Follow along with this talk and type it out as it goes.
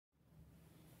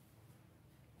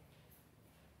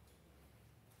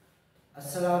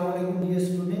Assalamu alaikum dear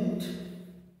student.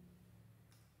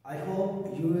 I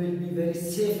hope you will be very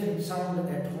safe and sound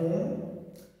at home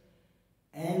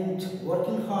and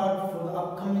working hard for the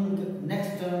upcoming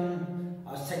next term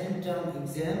or second term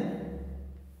exam.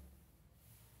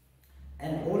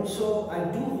 And also I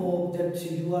do hope that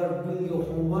you are doing your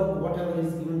homework, whatever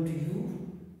is given to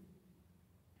you.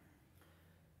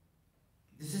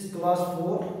 This is class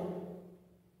 4.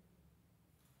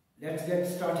 Let's get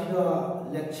started our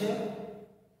lecture.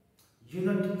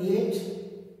 Unit 8,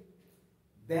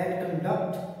 Bad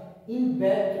Conduct. In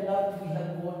bad conduct we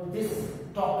have got this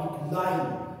topic,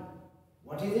 lying.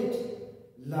 What is it?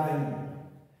 Lying.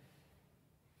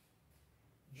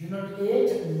 Unit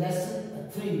 8, lesson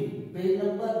 3, page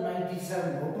number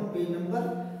 97. Open page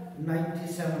number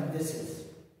 97.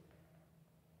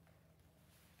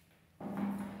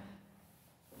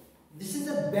 This is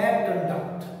a bad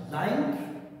conduct. Lying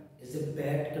is a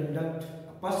bad conduct.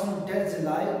 A person who tells a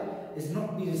lie is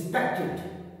not be respected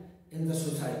in the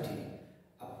society.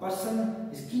 A person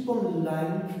is keep on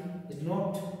lying is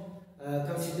not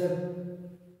considered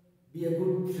be a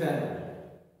good fellow.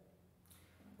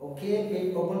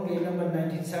 Okay, open page number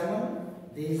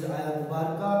 97. There is ayat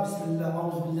mubarakah. Bismillah,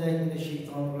 a'udhu billahi minash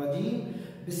shaitanir rajim.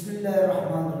 Bismillahir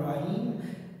rahmanir rahim.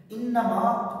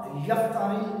 Innama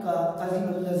yaftaril kadhib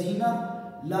allazina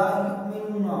la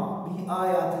yu'minuna bi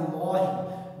ayatillahi.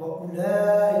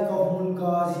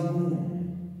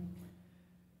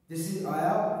 This is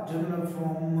ayah driven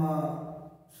from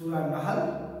Surah Nahl,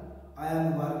 ayah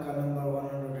Mubarakah number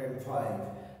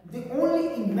 105. They only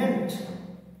invent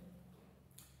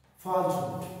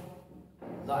falsehood,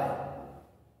 lie.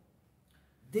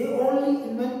 They only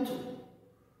invent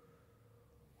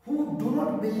who do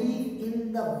not believe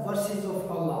in the verses of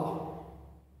Allah.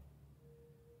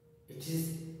 It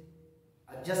is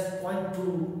just point to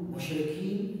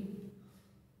mushrikeen.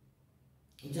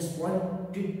 It just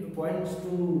points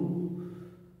to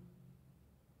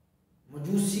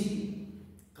Majusi,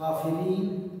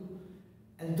 Kafirin,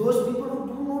 and those people who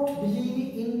do not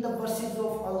believe in the verses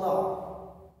of Allah.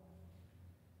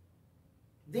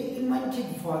 They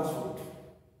invented falsehood.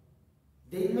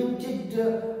 They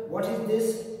invented what is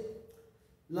this?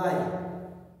 Lie.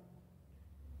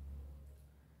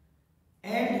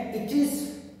 And it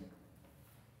is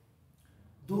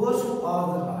those who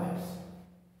are the liars.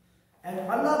 And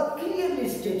Allah clearly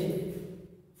stated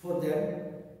for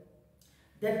them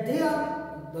that they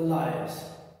are the liars.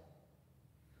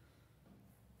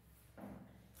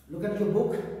 Look at your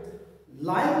book.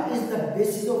 Lying is the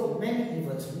basis of many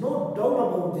evils. No doubt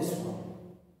about this one.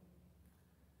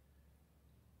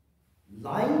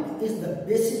 Lying is the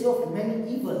basis of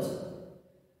many evils.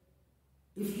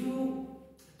 If you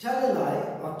tell a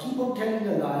lie or keep on telling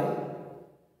a lie,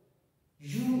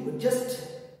 you just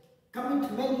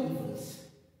commit many evils.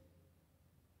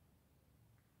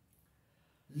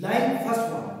 Lying,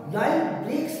 first one. Lying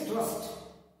breaks trust.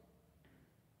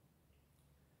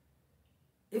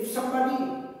 If somebody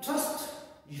trusts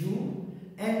you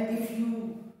and if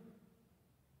you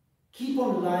keep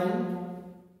on lying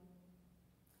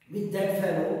with that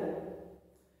fellow,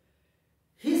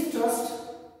 his trust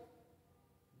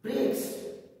breaks.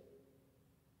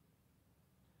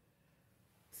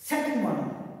 Second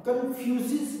one,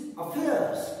 confuses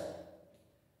affairs.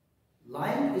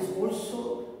 Lying is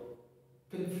also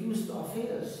confused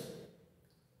affairs.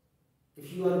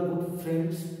 If you are good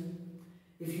friends,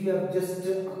 if you have just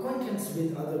acquaintance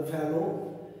with other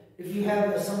fellow, if you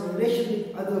have some relation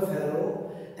with other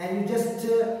fellow, and you just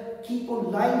keep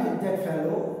on lying with that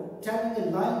fellow, telling a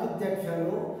lie with that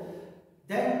fellow,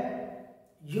 then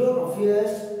your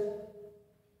affairs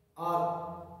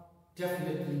are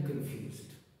definitely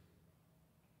confused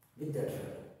with that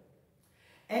fellow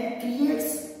and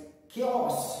creates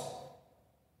chaos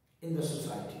in the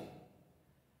society.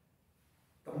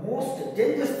 The most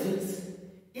dangerous things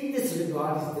in this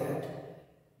regard is that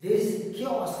there is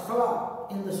chaos, khala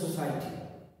in the society.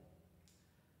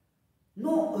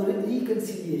 No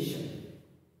reconciliation.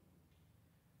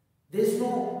 There is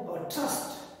no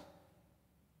trust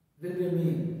will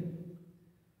remain.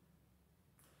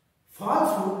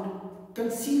 Falsehood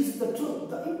conceals the truth.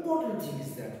 The important thing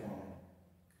is that one.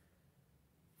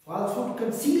 Falsehood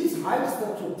conceals, hides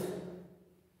the truth.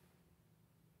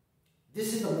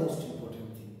 This is the most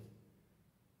important thing.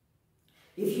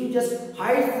 If you just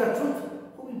hide the truth,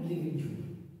 who will believe in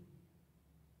you?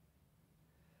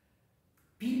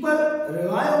 People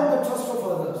rely on the trust of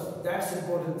others. That's the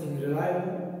important thing. Rely on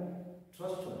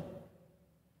trust on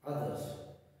others.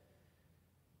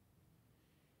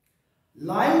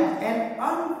 Lying and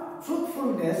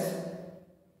untruthfulness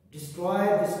destroy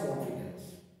this confidence.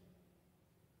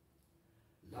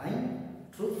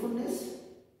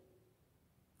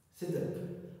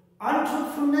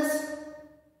 Untruthfulness,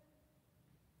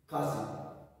 cousin,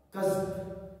 cousin,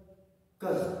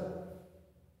 cousin.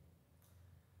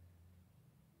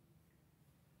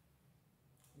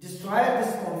 Destroy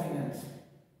this confidence.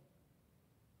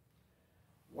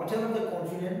 Whatever the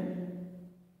confidence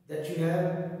that you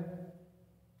have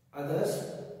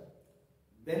others,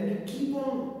 when you keep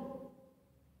on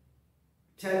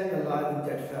telling a lie with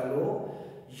that fellow,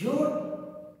 your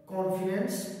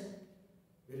confidence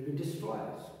will be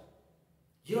destroyed.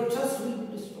 Your trust will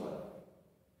be destroyed.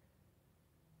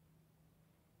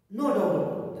 No doubt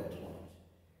about that one.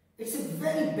 It's a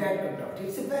very bad conduct.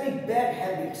 It's a very bad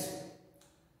habit.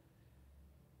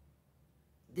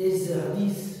 There's a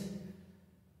hadith.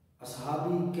 A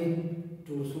Sahabi came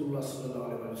to Rasulullah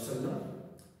sallallahu alaihi wasallam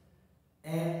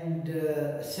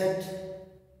and said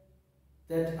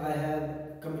that I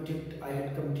had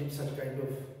committed such kind of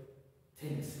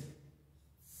things,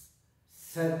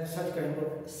 such kind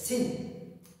of sin.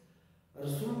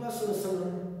 Rasulullah sallallahu alaihi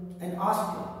wasallam and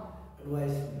asked him,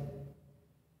 advise me.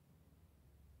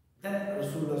 Then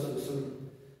Rasulullah sallallahu alaihi wasallam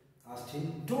asked him,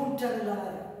 don't tell a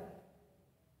lie.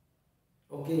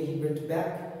 Okay, he went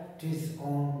back to his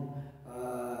own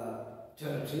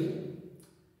territory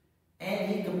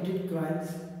and he committed crimes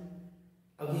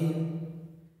again,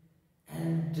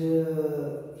 and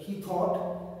he thought,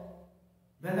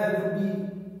 when I would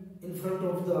be in front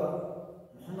of the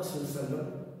Muhammad sallallahu alaihi wasallam,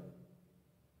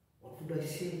 what would I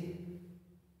say?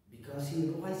 Because he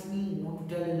advised me not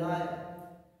to tell a lie.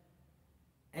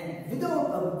 And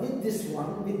with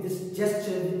this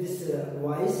gesture, with this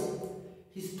advice,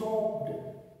 he stopped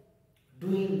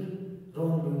doing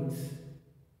wrongdoings.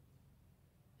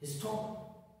 He stopped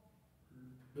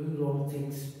doing wrong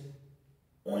things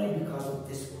only because of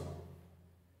this one.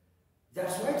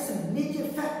 That's why it's a major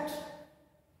fact.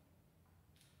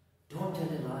 Don't tell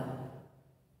a lie.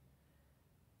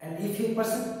 And if a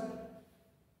person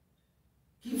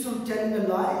keeps on telling a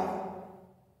lie,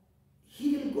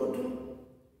 he will go to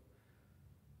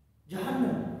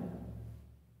Jahannam.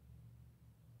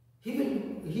 He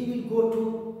will go to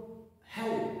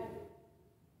hell.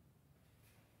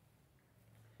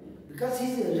 Because he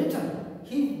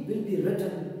will be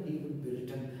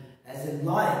written as a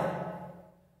liar.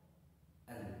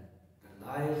 And the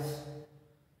liars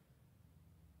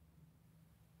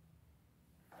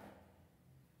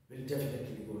will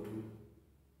definitely go to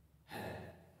hell.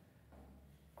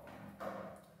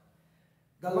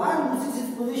 The liar loses his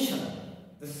position.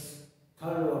 This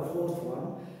third or fourth one.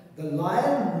 The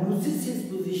liar loses his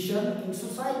position in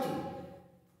society.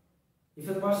 If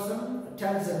a person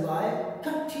tells a lie,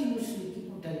 continuously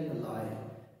keep on telling a lie,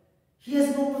 he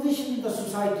has no position in the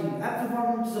society.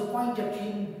 Everyone is appointed at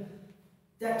him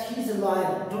that he is a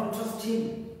liar. Don't trust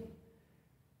him.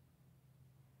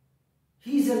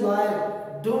 He is a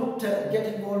liar. Don't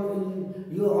get involved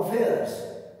in your affairs.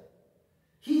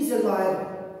 He is a liar.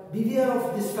 Beware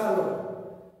of this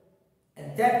fellow.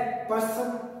 And that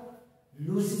person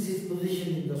loses his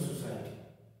position in the society.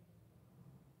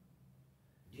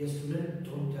 Dear student,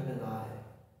 don't tell a lie.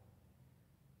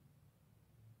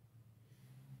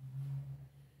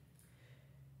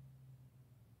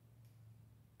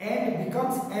 And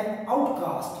becomes an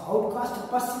outcast. Outcast, a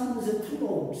person who is a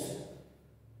throughout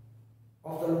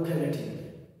of the locality.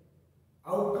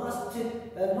 Outcast,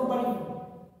 nobody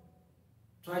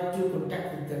tried to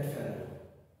contact with that fellow.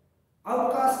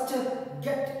 Outcast,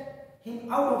 get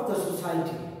him out of the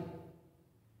society.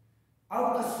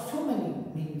 Outcast, so many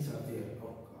meanings are there,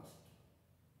 outcast.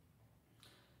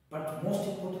 But most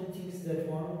important thing is that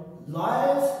one,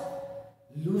 liars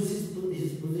loses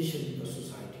his position in the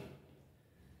society.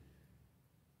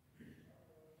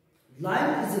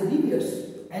 Lying is a grievous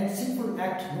and sinful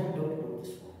act, no doubt about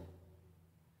this one.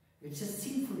 It's a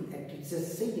sinful act, it's a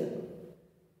sayya.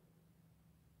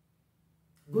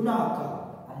 Gunah ka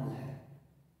amal hai.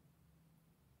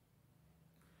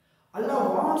 Allah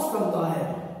wants the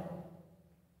liar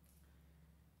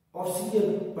of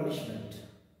severe punishment.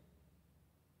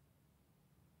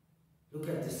 Look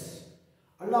at this.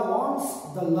 Allah wants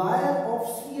the liar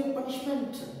of severe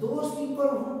punishment. Those people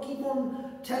who keep on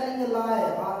telling a lie,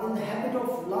 are in the habit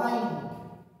of lying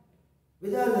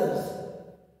with others,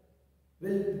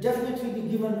 will definitely be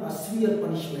given a severe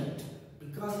punishment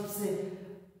because it's a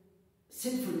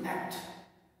sinful act.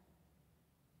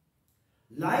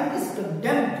 Lying is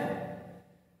condemned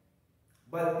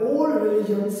by all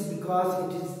religions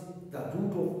because it is the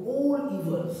root of all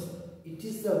evils. It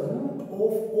is the root of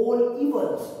all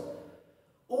evils.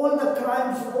 All the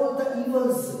crimes, all the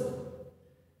evils.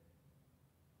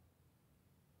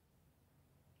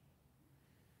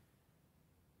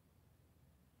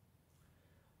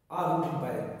 are rooted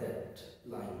by that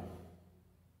line.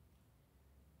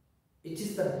 It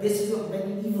is the basis of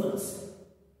many evils,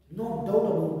 no doubt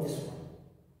about this one.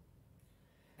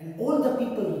 And all the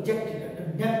people rejected and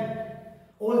condemned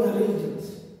all the religions.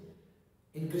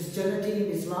 In Christianity,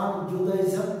 in Islam, in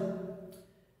Judaism,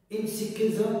 in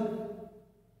Sikhism,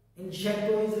 in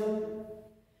Shintoism,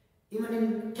 even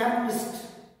in Canonism,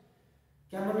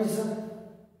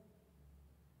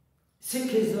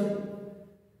 Sikhism,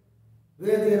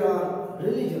 where there are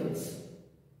religions,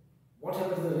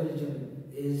 whatever the religion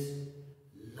is,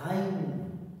 lying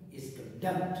is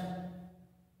condemned.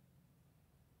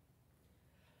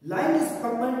 Lying is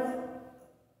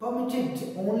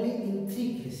permitted only in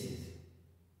 3 cases.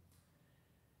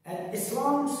 And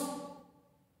Islam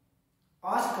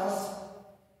asks us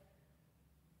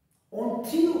on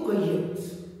 3 occasions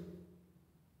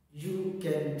you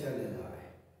can tell a lie.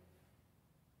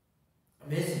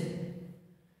 Amazing.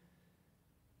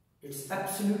 It's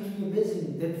absolutely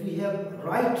amazing that we have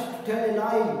right to tell a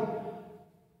lie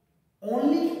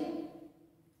only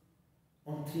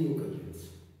on 3 occasions.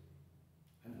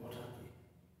 And what are they?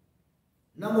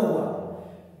 Number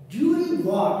 1, during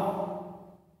war,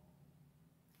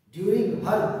 during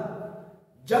harb,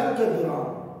 jang ke duran,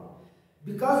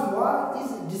 because war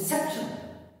is deception,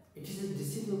 it is a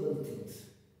deceivable thing.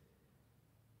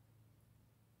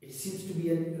 It seems to be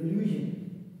an illusion.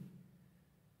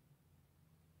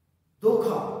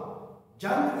 Dhokha,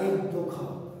 jang ek dhokha.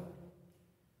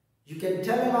 You can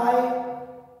tell a lie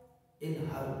in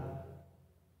harb,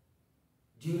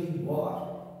 during war.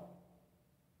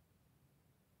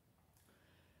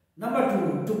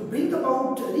 Number 2, to bring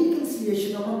about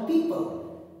reconciliation among people.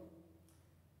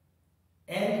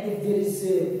 And if there is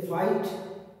a fight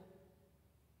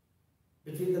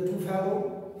between the 2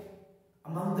 fellows,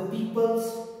 among the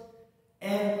peoples,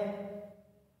 and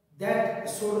that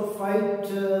sort of fight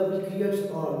will create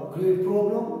a great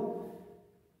problem,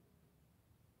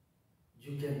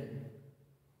 you can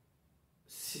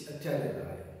tell a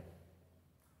lie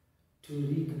to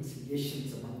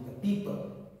reconciliations among the people,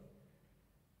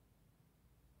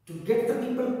 to get the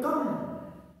people come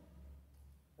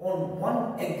on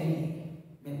one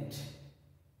agreement,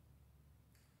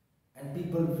 and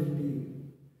people will be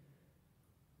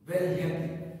very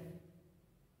happy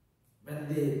when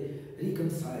they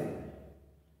reconcile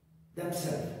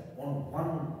themselves on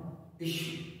one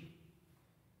issue.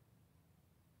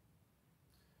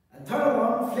 And third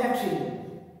one, flattery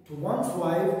to one's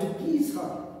wife to please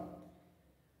her.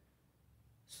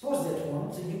 Suppose that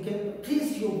one, so you can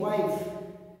praise your wife,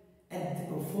 and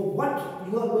for what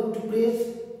you are going to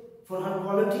praise, for her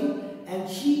quality, and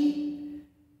she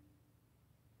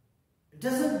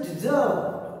doesn't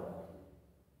deserve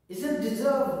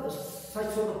such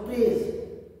sort of praise.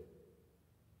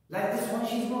 Like this one,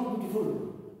 she is not beautiful.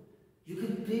 You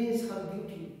can praise her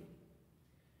beauty.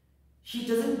 She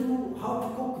doesn't know how to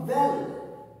cook well.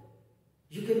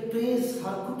 You can praise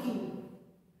her cooking.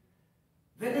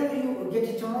 Whenever you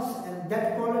get a chance and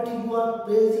that quality you are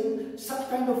praising, such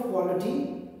kind of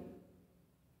quality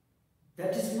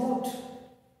that is not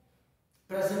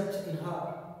present in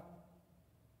her,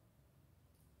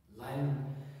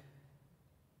 lying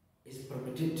is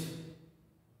permitted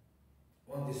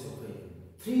on this occasion.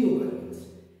 3 occasions.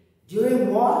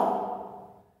 During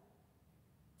war,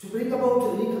 to bring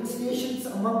about reconciliations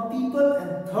among people,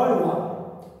 and third one,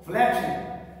 flattery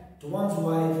to one's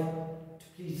wife to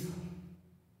please her.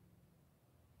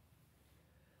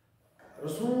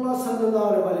 Rasulullah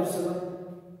sallallahu alaihi wasallam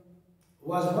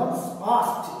was once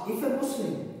asked if a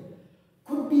Muslim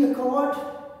could be a coward,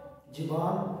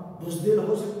 jiban, buzdil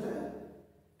ho sakta hai,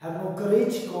 have no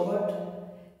courage, coward,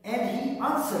 and he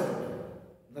answered,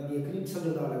 Nabi Kareem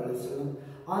sallallahu alaihi wasallam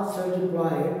answered,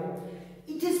 replied,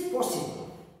 it is possible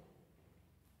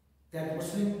that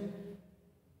Muslim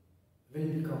will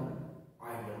become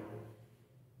idle,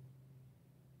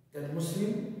 that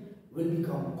Muslim will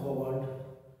become coward.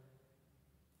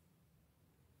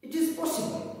 It is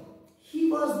possible. He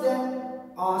was then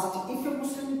asked if a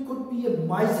Muslim could be a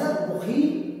miser,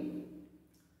 mukhil,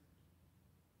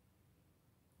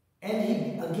 and he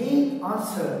again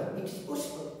answered, it is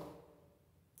possible.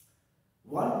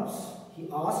 Once he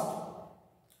asked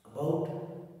about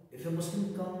if a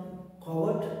Muslim become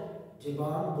coward,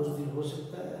 jiban, buzdil ho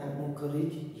sakta hai, have no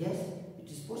courage. Yes, it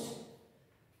is possible.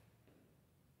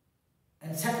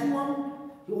 And second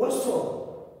one, he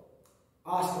also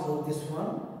asked about this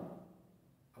one.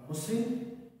 A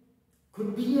Muslim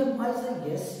could be a miser.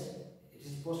 Yes, it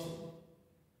is possible.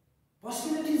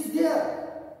 Possibility is there.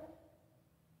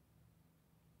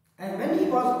 And when he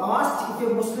was asked if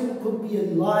a Muslim could be a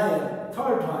liar,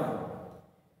 third time,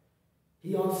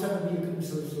 He answered,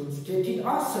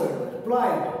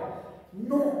 replied,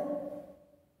 no,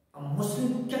 a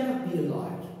Muslim cannot be a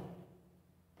liar.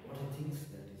 What he thinks,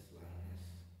 that is lioness.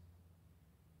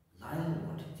 Lying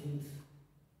what he thinks.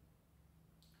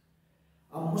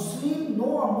 A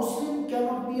Muslim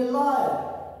cannot be a liar.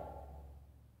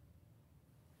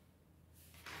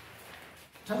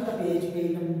 Turn the page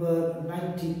number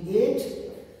 98.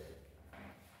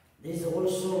 There is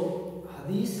also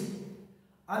hadith.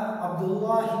 An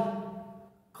Abdullah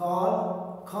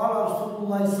قال رسول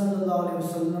الله صلى الله عليه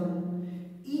وسلم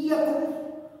إياكم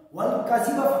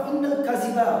والكذب فإن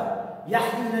الكذب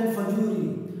يهدي إلى الفجور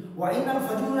وإن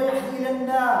الفجور يهدي إلى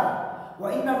النار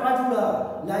وإن الرجل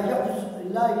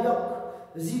لا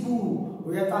يكذب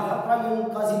ويتحرى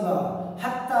الكذب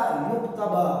حتى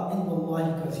يكتب عند الله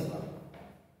كذبا.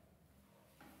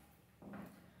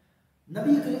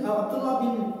 Abdullah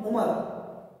bin Umar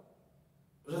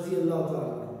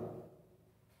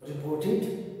reported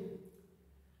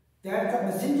that the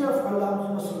Messenger of Allah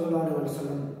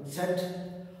Muhammad said,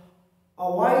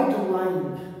 a white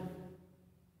line,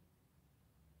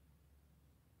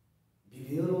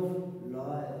 beware of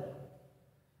liar.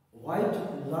 White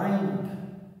line,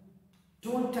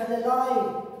 don't tell a lie.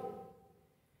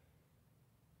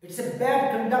 It's a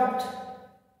bad conduct.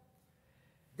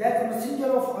 That the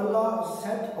Messenger of Allah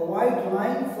said, a white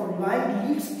line, for line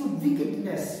leads to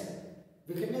wickedness.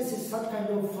 Wickedness is such kind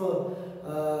of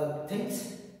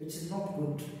things which is not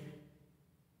good.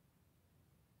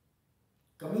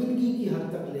 कमीनगी की हद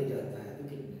तक ले जाता है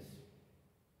wickedness.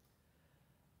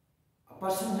 A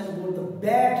person has got the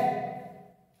bad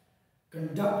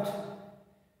conduct,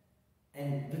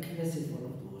 and wickedness is one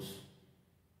of those.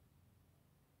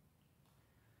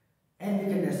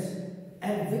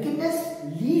 And wickedness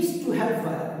leads to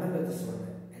hellfire. Remember this one.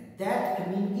 And that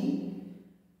कमीनगी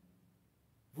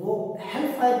वो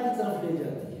hellfire की तरफ ले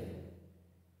जाती है.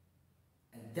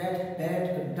 And that bad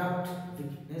conduct,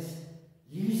 wickedness,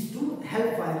 leads to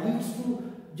hellfire, leads to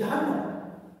Jahannam.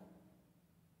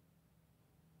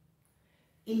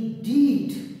 Indeed,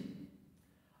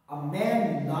 a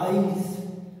man lies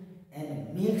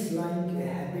and makes lying a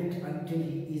habit until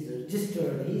he is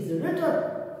registered, he is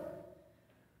written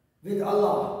with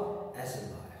Allah as a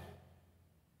liar.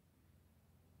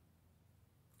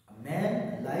 A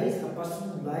man lies, a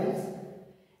person lies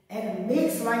and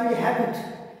makes lying a habit,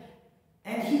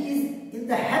 and he is in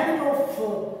the habit of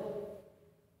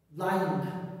lying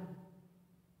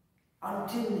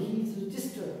until he is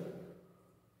registered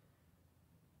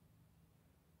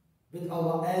with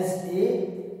Allah as a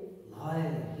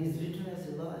liar. He is written as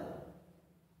a liar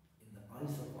in the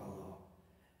eyes of Allah,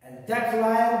 and that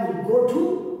liar will go to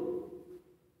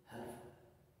hell.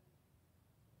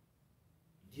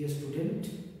 Dear student,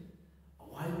 a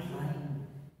white line.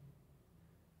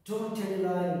 Don't tell a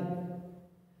lie.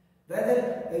 Whether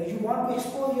you want to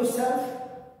expose yourself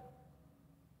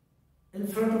in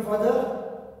front of other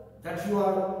that you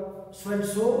are so and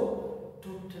so,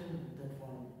 don't tell that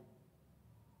one.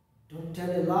 Don't tell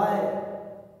a lie.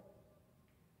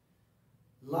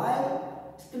 Lie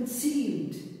is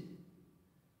concealed.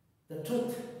 The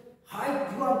truth.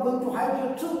 You are going to hide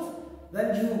your truth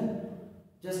when you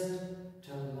just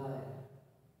tell a lie.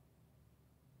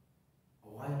 A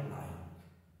white lie.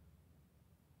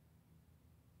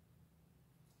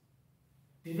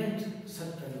 Prevent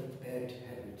such kind of bad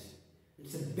habits.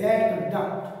 It's a bad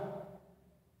conduct.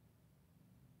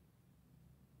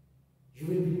 You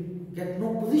will get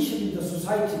no position in the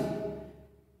society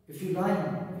if you lie,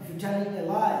 if you're telling a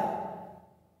lie.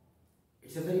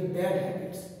 It's a very bad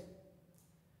habit.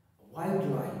 A white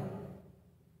lie.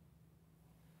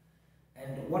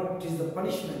 And what is the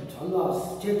punishment?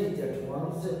 Allah stated that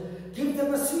once. Give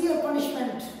them a severe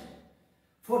punishment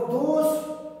for those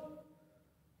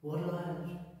who are liars.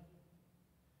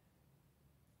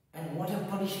 And what a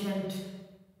punishment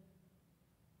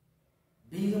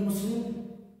being a Muslim.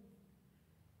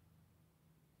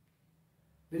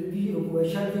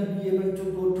 Shall we be able to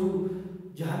go to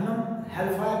Jahannam,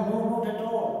 hellfire? No, not at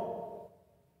all.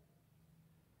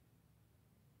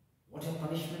 What a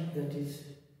punishment that is.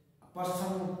 A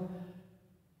person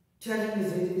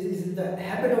is in the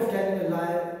habit of telling a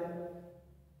lie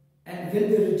and will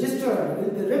be registered,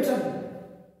 will be written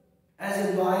as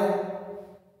a liar,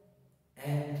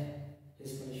 and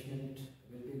his punishment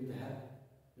will be in the hell,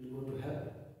 will go to hell.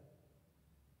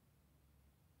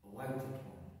 Why that one?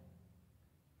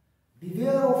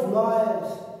 Beware of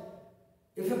liars.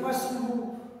 If a person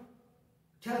who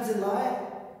tells a lie,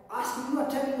 ask him, you are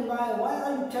telling a lie. Why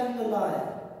are you telling a lie?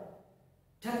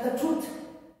 Tell the truth.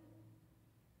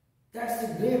 That's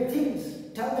the great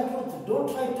things. Tell the truth.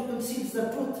 Don't try to conceal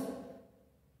the truth.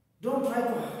 Don't try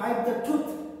to hide the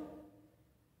truth.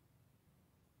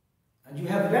 And you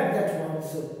have read that one,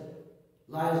 so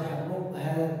lies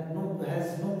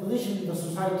has no position in the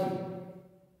society.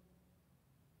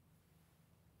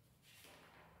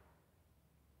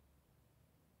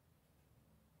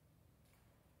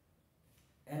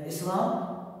 And Islam,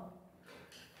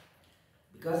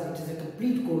 because it is a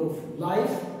complete code of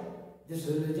life, this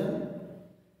religion,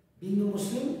 being a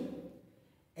Muslim,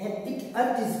 and it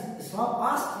urges, Islam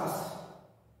asks us,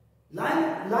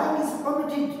 lying is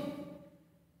permitted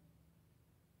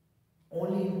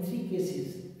only in 3 cases,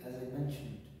 as I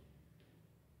mentioned,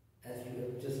 as you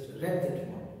have just read that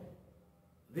one.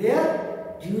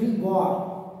 Where? During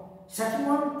war. Second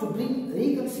one, to bring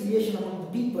reconciliation among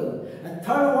the people. And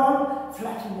third one,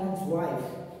 flattering one's wife,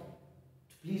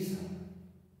 to please her.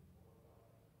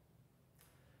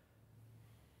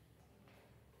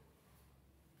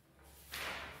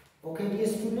 Okay, dear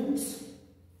students,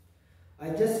 I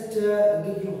just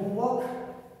give you homework.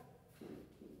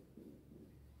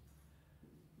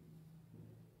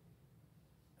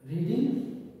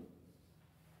 Reading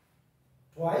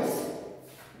twice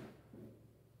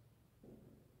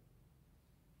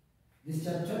this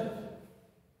chapter,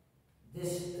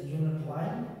 this unit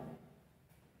line.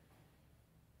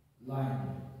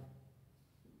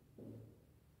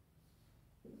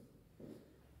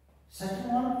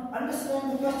 Second one,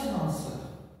 understand the question answer.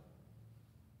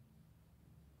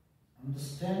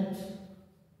 Understand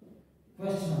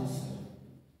question answer.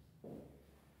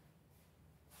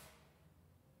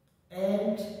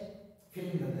 And fill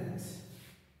in the blanks.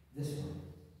 This one.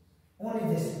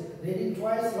 Only this. Reading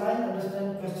twice, line,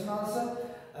 understand question answer.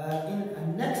 In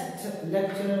a next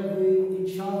lecture, we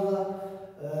inshallah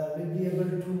will be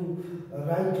able to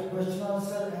write question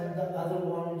answer and the other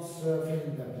ones fill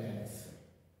in the blanks.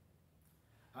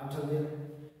 Until then,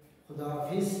 Khuda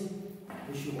Hafiz,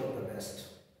 wish you all the best.